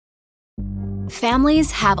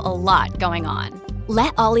Families have a lot going on.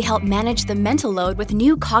 Let Ollie help manage the mental load with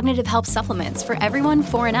new cognitive help supplements for everyone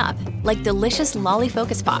 4 and up, like delicious Lolly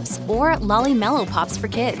Focus Pops or Lolly Mellow Pops for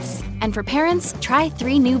kids. And for parents, try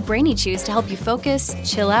 3 new Brainy Chews to help you focus,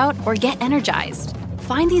 chill out, or get energized.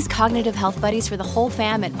 Find these cognitive health buddies for the whole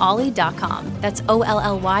fam at ollie.com. That's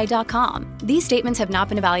OLLY.com. These statements have not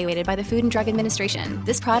been evaluated by the Food and Drug Administration.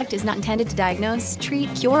 This product is not intended to diagnose,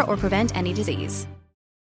 treat, cure, or prevent any disease.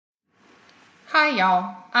 Hi,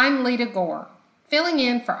 y'all. I'm Lita Gore, filling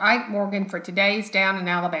in for Ike Morgan for today's Down in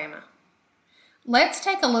Alabama. Let's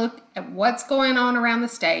take a look at what's going on around the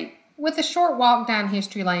state with a short walk down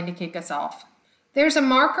history lane to kick us off. There's a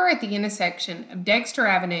marker at the intersection of Dexter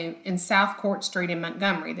Avenue and South Court Street in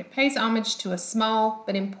Montgomery that pays homage to a small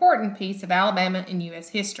but important piece of Alabama and U.S.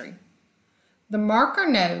 history. The marker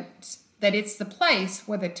notes that it's the place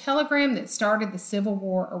where the telegram that started the Civil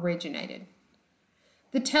War originated.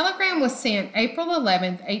 The telegram was sent April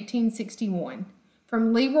 11, 1861,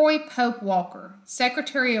 from Leroy Pope Walker,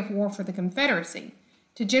 Secretary of War for the Confederacy,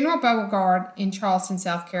 to General Beauregard in Charleston,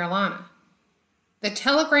 South Carolina. The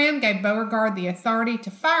telegram gave Beauregard the authority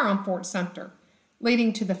to fire on Fort Sumter,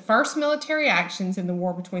 leading to the first military actions in the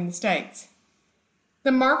war between the states.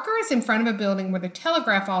 The marker is in front of a building where the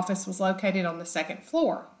telegraph office was located on the 2nd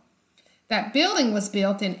floor. That building was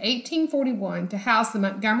built in 1841 to house the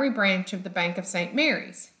Montgomery branch of the Bank of St.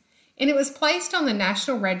 Mary's, and it was placed on the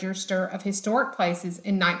National Register of Historic Places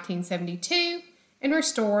in 1972 and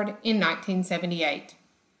restored in 1978.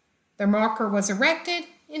 The marker was erected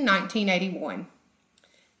in 1981.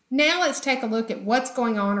 Now let's take a look at what's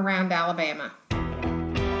going on around Alabama.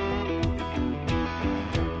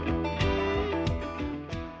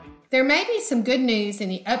 There may be some good news in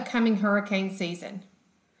the upcoming hurricane season.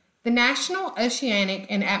 The National Oceanic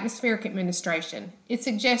and Atmospheric Administration is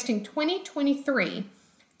suggesting 2023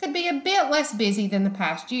 could be a bit less busy than the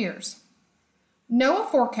past years. NOAA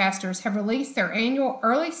forecasters have released their annual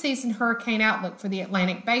early season hurricane outlook for the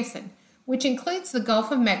Atlantic Basin, which includes the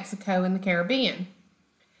Gulf of Mexico and the Caribbean.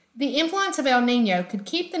 The influence of El Niño could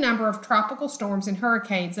keep the number of tropical storms and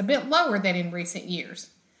hurricanes a bit lower than in recent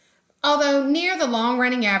years, although near the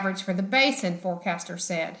long-running average for the basin, forecasters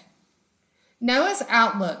said. NOAA's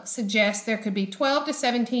outlook suggests there could be 12 to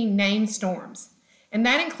 17 named storms, and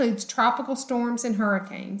that includes tropical storms and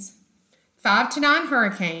hurricanes, 5 to 9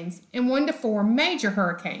 hurricanes, and 1 to 4 major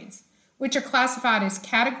hurricanes, which are classified as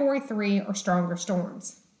Category 3 or stronger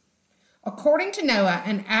storms. According to NOAA,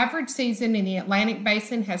 an average season in the Atlantic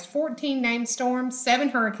Basin has 14 named storms, 7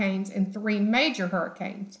 hurricanes, and 3 major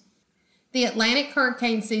hurricanes. The Atlantic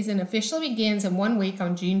hurricane season officially begins in 1 week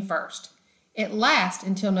on June 1st. It lasts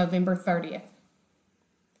until November 30th.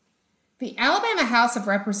 The Alabama House of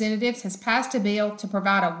Representatives has passed a bill to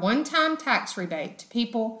provide a one-time tax rebate to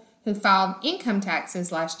people who filed income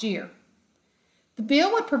taxes last year. The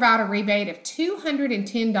bill would provide a rebate of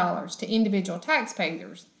 $210 to individual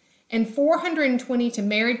taxpayers and $420 to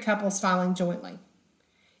married couples filing jointly.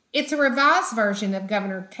 It's a revised version of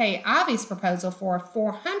Governor Kay Ivey's proposal for a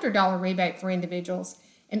 $400 rebate for individuals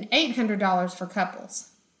and $800 for couples.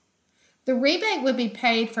 The rebate would be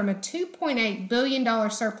paid from a $2.8 billion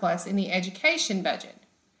surplus in the education budget.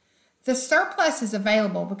 The surplus is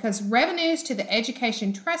available because revenues to the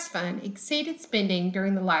Education Trust Fund exceeded spending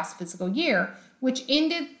during the last fiscal year, which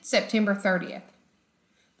ended September 30th.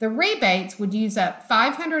 The rebates would use up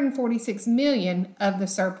 $546 million of the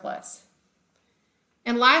surplus.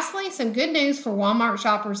 And lastly, some good news for Walmart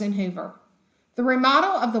shoppers in Hoover. The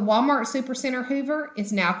remodel of the Walmart Supercenter Hoover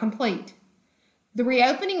is now complete. The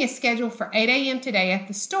reopening is scheduled for 8 a.m. today at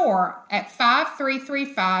the store at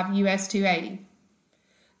 5335 US 280.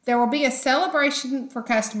 There will be a celebration for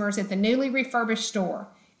customers at the newly refurbished store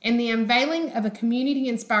and the unveiling of a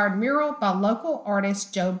community-inspired mural by local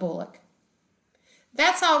artist Joe Bullock.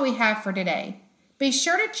 That's all we have for today. Be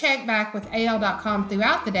sure to check back with AL.com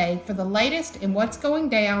throughout the day for the latest in what's going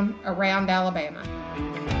down around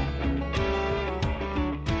Alabama.